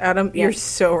my gosh, Adam, you're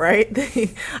so right.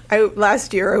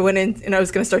 Last year I went in and I was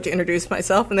going to start to introduce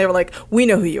myself, and they were like, "We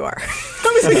know who you are."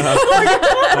 I was like, "Oh my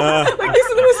God!" This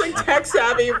is the most tech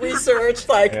savvy research.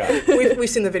 We've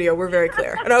seen the video, we're very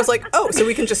clear. And I was like, "Oh, so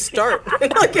we can just start."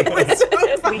 It was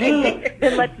so funny.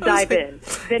 Then let's dive in.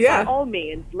 Then by all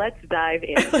means, let's dive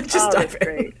in. Let's just dive in.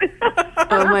 Great.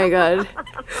 Oh my God.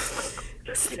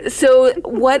 So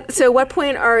what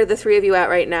point are the three of you at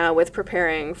right now with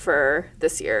preparing for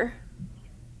this year?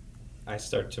 I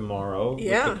start tomorrow with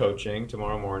the coaching,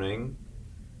 tomorrow morning.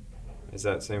 Is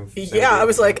that same Yeah, I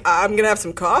was like, I'm going to have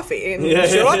some coffee and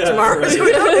show up tomorrow.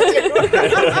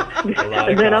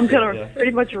 And then I'm going to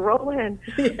pretty much roll in.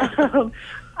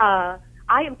 I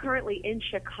am currently in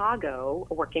Chicago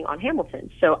working on Hamilton,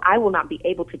 so I will not be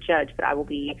able to judge, but I will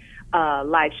be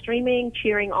live streaming,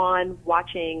 cheering on,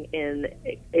 watching in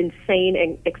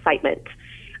insane excitement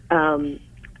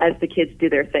as the kids do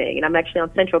their thing. And I'm actually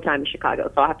on Central Time in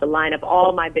Chicago, so I'll have to line up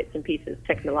all my bits and pieces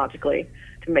technologically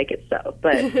to make it so.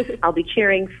 But I'll be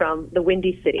cheering from the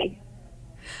Windy City.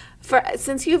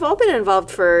 Since you've all been involved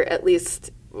for at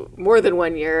least more than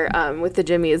 1 year with the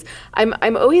Jimmys,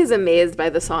 I'm always amazed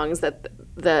by the songs that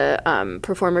the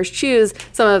performers choose.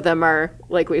 Some of them are,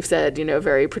 like we've said,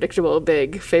 very predictable,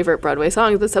 big favorite Broadway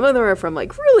songs, but some of them are from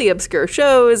really obscure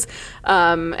shows,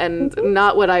 and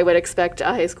not what I would expect a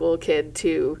high school kid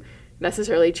to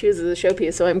necessarily choose as a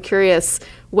showpiece. So I'm curious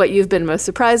what you've been most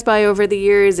surprised by over the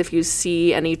years, if you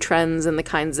see any trends in the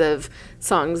kinds of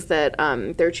songs that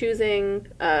they're choosing,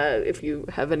 if you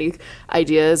have any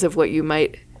ideas of what you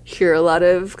might hear a lot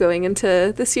of going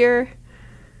into this year.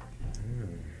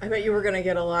 I bet you were going to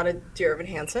get a lot of Dear Evan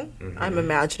Hansen. Mm-hmm. I'm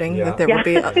imagining that there would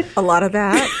be a lot of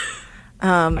that,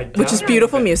 which is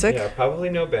beautiful music. Yeah, probably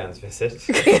no Bands Visit.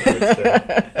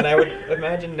 And I would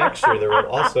imagine next year there will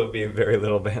also be very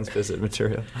little Bands Visit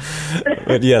material.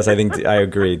 But yes, I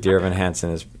agree. Dear Evan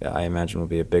Hansen I imagine, will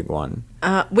be a big one.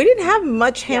 We didn't have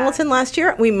much Hamilton last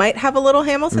year. We might have a little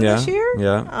Hamilton this year.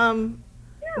 Yeah.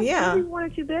 Maybe one or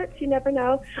two bits. You never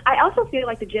know. I also feel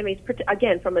like the Jimmys,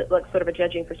 again, from sort of a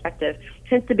judging perspective,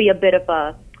 tends to be a bit of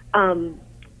a,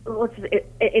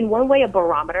 in one way, a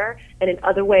barometer, and in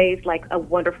other ways, like a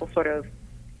wonderful sort of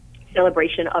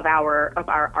celebration of our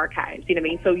archives. You know what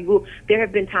I mean? So there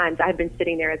have been times I've been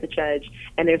sitting there as a judge,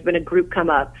 and there's been a group come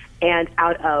up, and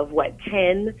out of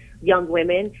 10 young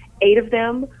women, 8 of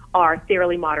them are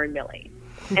Thoroughly Modern Millie.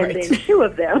 And then 2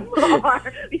 of them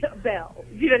are Belle.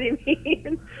 You know what I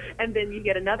mean? And then you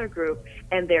get another group,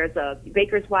 and there's a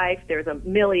Baker's Wife, there's a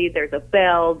Millie, there's a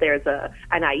Belle, there's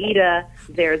an Aida,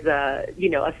 there's a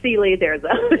Celie, there's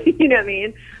a, you know what I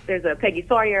mean? There's a Peggy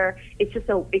Sawyer. It's just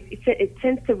it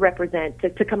tends to represent,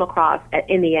 to come across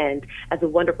in the end as a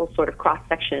wonderful sort of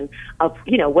cross-section of,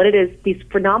 what it is, these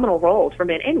phenomenal roles for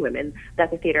men and women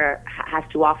that the theater has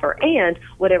to offer, and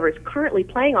whatever is currently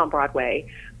playing on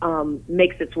Broadway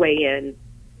makes its way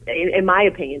in my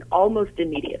opinion, almost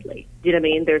immediately. Do you know what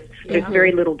I mean? There's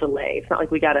very little delay. It's not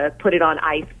like we got to put it on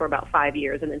ice for about 5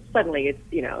 years and then suddenly it's,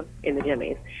 in the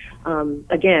Jimmys.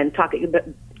 Again,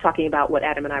 talking about what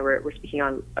Adam and I were speaking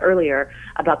on earlier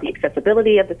about the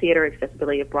accessibility of the theater,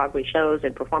 accessibility of Broadway shows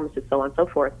and performances, so on and so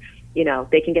forth.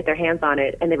 They can get their hands on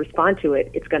it and they respond to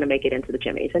it. It's going to make it into the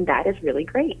Jimmys, and that is really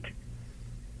great.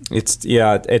 It's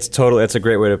a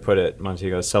great way to put it,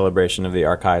 Montego. A celebration of the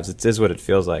archives. It is what it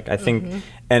feels like. I think,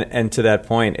 and to that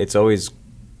point, it's always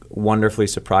wonderfully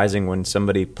surprising when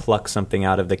somebody plucks something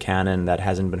out of the canon that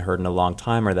hasn't been heard in a long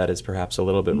time, or that is perhaps a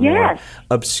little bit more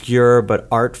obscure but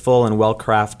artful and well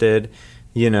crafted.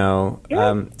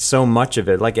 So much of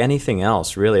it, like anything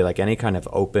else, really, like any kind of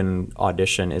open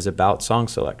audition, is about song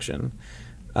selection.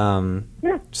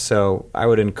 So I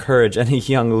would encourage any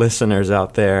young listeners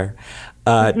out there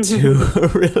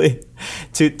to really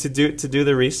to do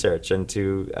the research and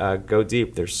to go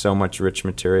deep. There's so much rich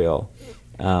material.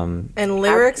 And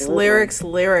lyrics. Yeah, tell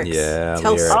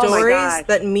lyrics. stories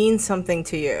that mean something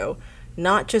to you,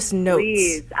 not just notes.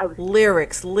 Please.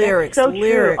 Lyrics. So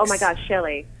true. Oh my gosh,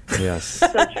 Shelley. Yes.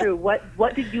 So true.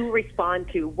 What do you respond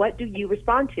to? What do you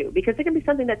respond to? Because it can be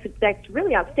something that's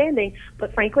really outstanding,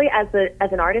 but frankly, as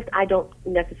an artist, I don't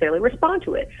necessarily respond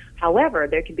to it. However,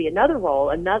 there could be another role,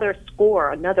 another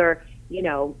score, another,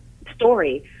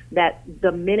 story that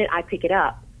the minute I pick it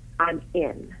up, I'm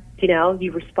in.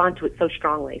 You respond to it so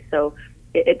strongly. So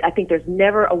I think there's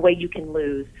never a way you can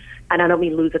lose. And I don't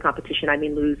mean lose a competition. I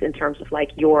mean lose in terms of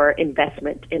like your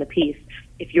investment in a piece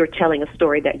if you're telling a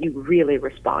story that you really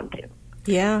respond to.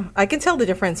 Yeah, I can tell the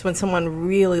difference when someone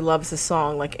really loves a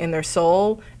song, like in their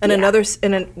soul, and in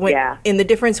the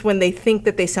difference when they think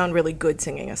that they sound really good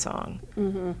singing a song.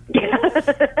 Mm-hmm.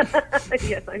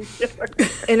 Yes, I'm sure.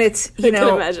 And it's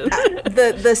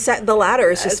the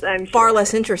latter is just far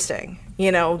less interesting.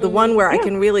 The one where I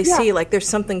can really see like there's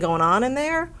something going on in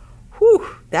there.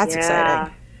 Whew, that's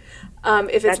exciting.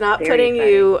 If it's not putting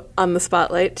you on the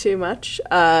spotlight too much,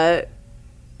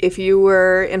 if you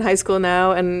were in high school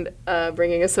now and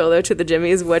bringing a solo to the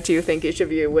Jimmys, what do you think each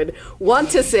of you would want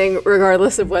to sing,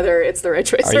 regardless of whether it's the right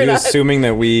choice or not? Are you assuming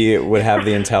that we would have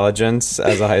the intelligence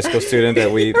as a high school student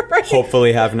that we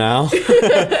hopefully have now?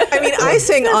 I mean, I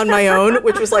sing On My Own,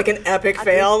 which was like an epic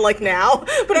fail, like now.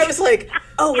 But I was like,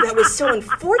 oh, that was so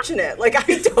unfortunate. Like,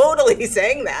 I totally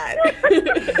sang that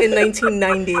in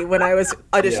 1990 when I was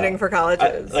auditioning for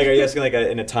colleges. Are you asking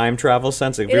in a time travel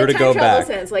sense? Like, if we were to In go a time travel back.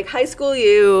 sense, like high school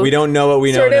you. We don't know what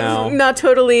we know now. Not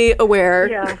totally aware.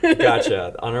 Yeah.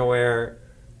 Gotcha. Unaware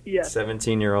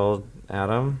 17-year-old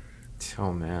Adam.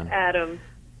 Oh, man. Adam.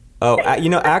 Oh,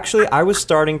 actually, I was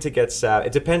starting to get sad.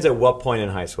 It depends at what point in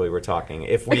high school we were talking.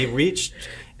 If the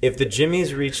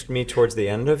Jimmys reached me towards the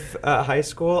end of high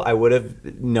school, I would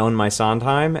have known my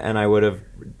Sondheim, and I would have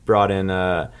brought in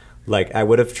I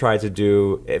would have tried to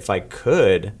do, if I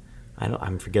could,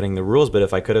 I'm forgetting the rules, but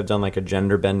if I could have done like a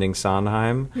gender-bending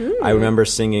Sondheim. I remember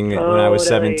singing when I was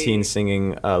 17,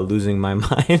 singing "Losing My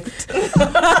Mind."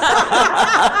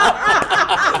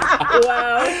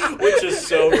 Wow. Which is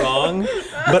so wrong,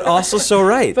 but also so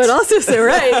right. Because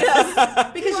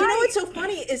what's so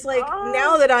funny is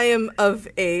now that I am of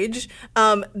age,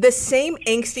 the same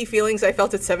angsty feelings I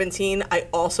felt at 17, I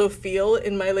also feel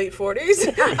in my late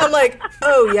 40s. I'm like,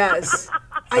 oh yes,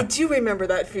 I do remember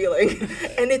that feeling,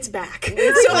 and it's back. So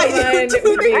I do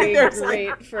think there's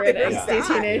great for an angsty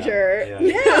teenager.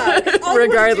 Yeah.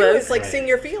 Regardless, it's sing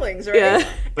your feelings, right? Yeah.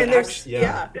 But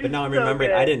But now I'm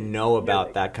remembering, I didn't know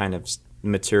about that kind of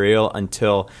material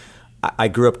until I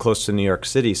grew up close to New York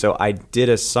City. So I did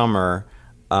a summer,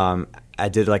 I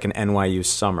did like an NYU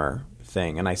summer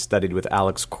thing, and I studied with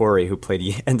Alex Corey, who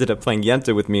ended up playing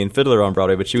Yenta with me in Fiddler on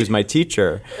Broadway, but she was my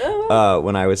teacher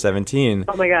when I was 17.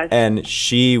 Oh my gosh. And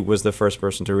she was the first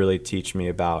person to really teach me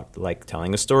about like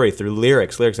telling a story through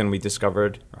lyrics,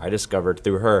 and I discovered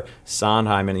through her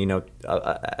Sondheim and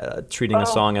treating a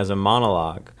song as a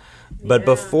monologue. But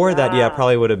before that,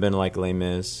 probably would have been like Les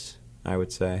Mis, I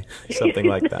would say, something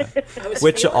like that,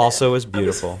 which also is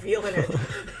beautiful. I was feeling it.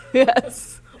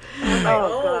 Yes.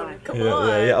 God. Come on.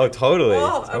 Yeah. Oh, totally.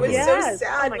 Oh, I was so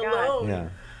sad and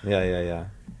alone. Yeah.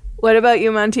 What about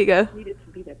you, Montego?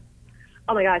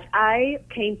 Oh my gosh, I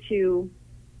came to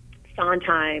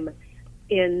Sondheim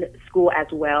in school as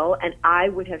well, and I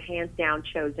would have hands down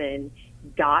chosen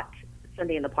Dot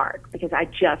Sunday in the Park because I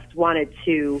just wanted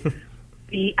to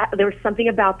be. There was something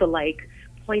about the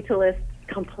pointillist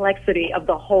complexity of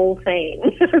the whole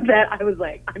thing that I was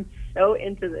like, I'm so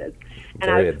into this. And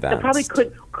I probably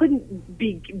couldn't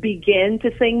begin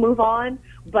to sing Move On,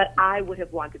 but I would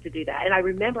have wanted to do that. And I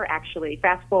remember actually,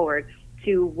 fast forward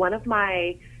to one of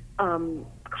my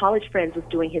college friends was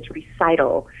doing his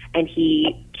recital, and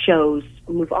he chose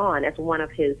Move On as one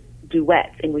of his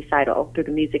duets in recital through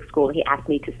the music school, and he asked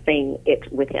me to sing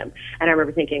it with him. And I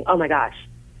remember thinking, oh my gosh,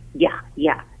 yeah.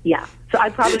 So I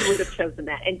probably would have chosen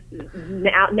that, and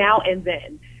now and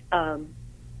then,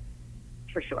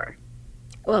 for sure.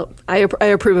 Well, I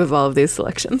approve of all of these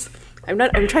selections. I'm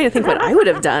trying to think what I would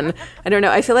have done. I don't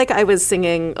know. I feel like I was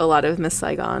singing a lot of Miss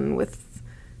Saigon with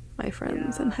my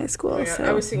friends in high school. Yeah, so.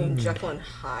 I was singing Jekyll and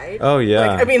Hyde. Oh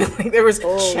yeah. There was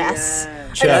chess.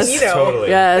 Chess, totally.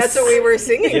 Yes. That's what we were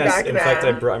singing back then. In fact, I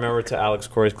remember to Alex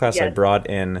Corey's class, I brought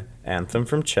in Anthem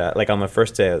from Chess. Like on the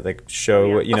first day,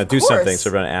 do something. So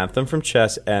I brought Anthem from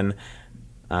Chess and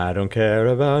I Don't Care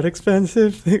About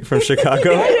Expensive Things from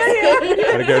Chicago.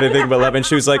 I don't care anything but love. And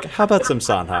she was like, how about some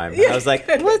Sondheim? I was like,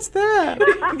 what's that?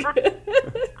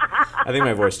 I think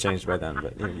my voice changed by then,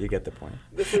 but you get the point.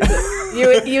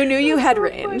 You knew you had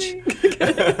range.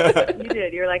 You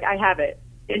did. You're like, I have it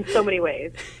in so many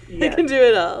ways. Yes. I can do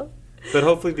it all. But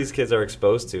hopefully these kids are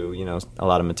exposed to, a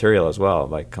lot of material as well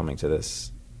by coming to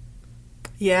this.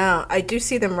 Yeah, I do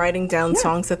see them writing down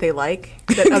songs that they like,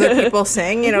 that other people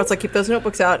sing. You know, it's like, keep those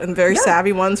notebooks out. And very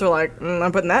savvy ones are like,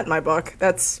 I'm putting that in my book.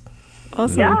 That's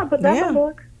awesome. Yeah, but that's a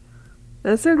book.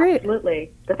 That's so great.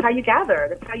 Absolutely. That's how you gather.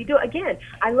 That's how you do it. Again,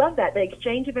 I love that. The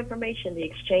exchange of information, the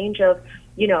exchange of,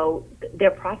 you know,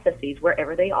 their processes,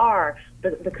 wherever they are,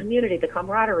 the community, the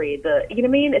camaraderie, you know what I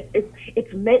mean?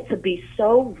 It's meant to be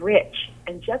so rich.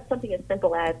 And just something as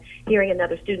simple as hearing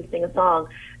another student sing a song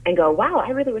and go, wow, I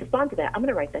really respond to that. I'm going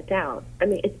to write that down. I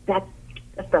mean, that's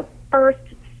the first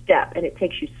step, and it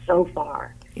takes you so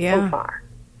far. Yeah. So far.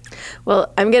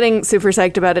 Well, I'm getting super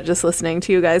psyched about it just listening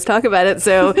to you guys talk about it.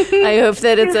 So I hope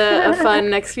that it's a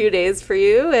fun next few days for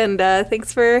you. And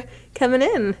thanks for coming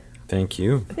in. Thank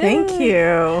you. Thank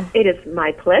you. It is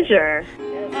my pleasure.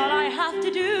 All I have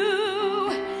to do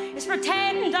is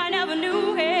pretend I never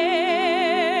knew him.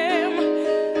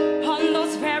 On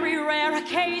those very rare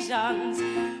occasions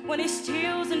when he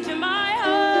steals into my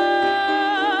heart.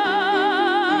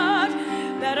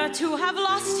 Better to have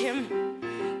lost him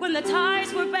when the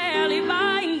ties were barely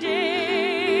binding.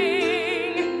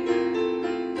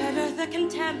 Better the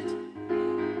contempt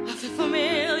of the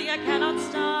familiar cannot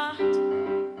start.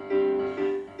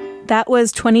 That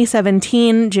was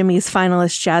 2017 Jimmy's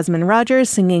finalist Jasmine Rogers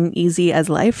singing Easy as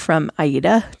Life from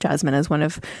Aida. Jasmine is one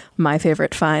of my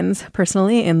favorite finds,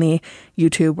 personally, in the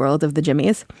YouTube world of the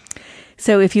Jimmys.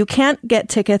 So if you can't get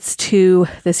tickets to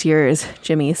this year's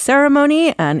Jimmy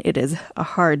ceremony, and it is a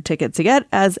hard ticket to get,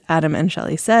 as Adam and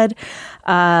Shelley said,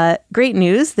 great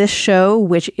news. This show,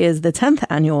 which is the 10th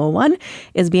annual one,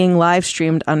 is being live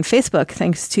streamed on Facebook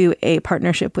thanks to a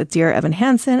partnership with Dear Evan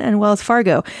Hansen and Wells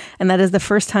Fargo. And that is the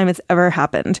first time it's ever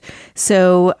happened.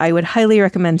 So I would highly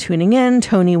recommend tuning in.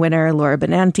 Tony winner Laura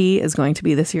Benanti is going to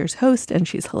be this year's host, and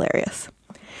she's hilarious.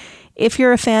 If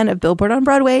you're a fan of Billboard on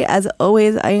Broadway, as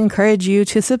always, I encourage you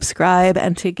to subscribe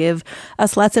and to give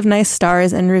us lots of nice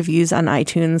stars and reviews on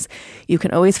iTunes. You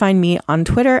can always find me on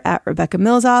Twitter at Rebecca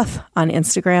Milzoff, on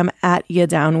Instagram at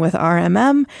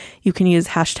YaDownWithRMM. You can use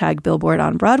hashtag Billboard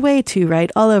on Broadway to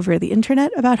write all over the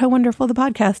internet about how wonderful the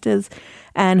podcast is,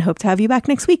 and hope to have you back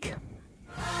next week.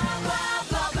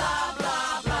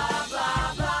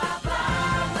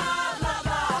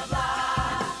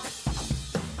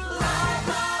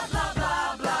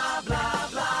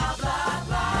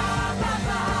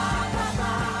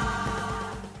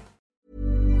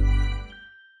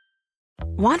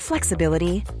 Want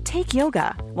flexibility? Take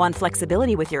yoga. Want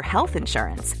flexibility with your health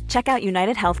insurance? Check out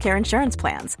United Healthcare Insurance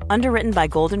Plans. Underwritten by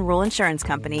Golden Rule Insurance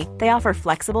Company, they offer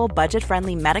flexible,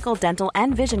 budget-friendly medical, dental,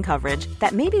 and vision coverage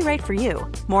that may be right for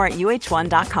you. More at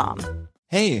UH1.com.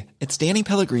 Hey, it's Danny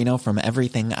Pellegrino from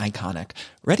Everything Iconic.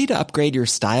 Ready to upgrade your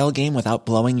style game without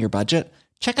blowing your budget?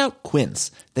 Check out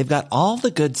Quince. They've got all the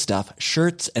good stuff,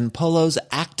 shirts and polos,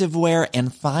 activewear,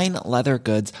 and fine leather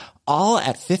goods, all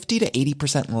at 50 to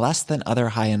 80% less than other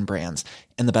high-end brands.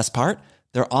 And the best part?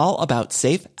 They're all about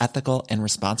safe, ethical, and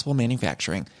responsible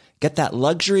manufacturing. Get that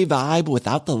luxury vibe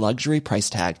without the luxury price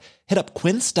tag. Hit up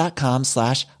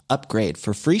quince.com/upgrade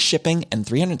for free shipping and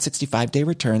 365-day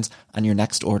returns on your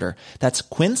next order. That's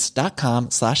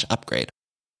quince.com/upgrade.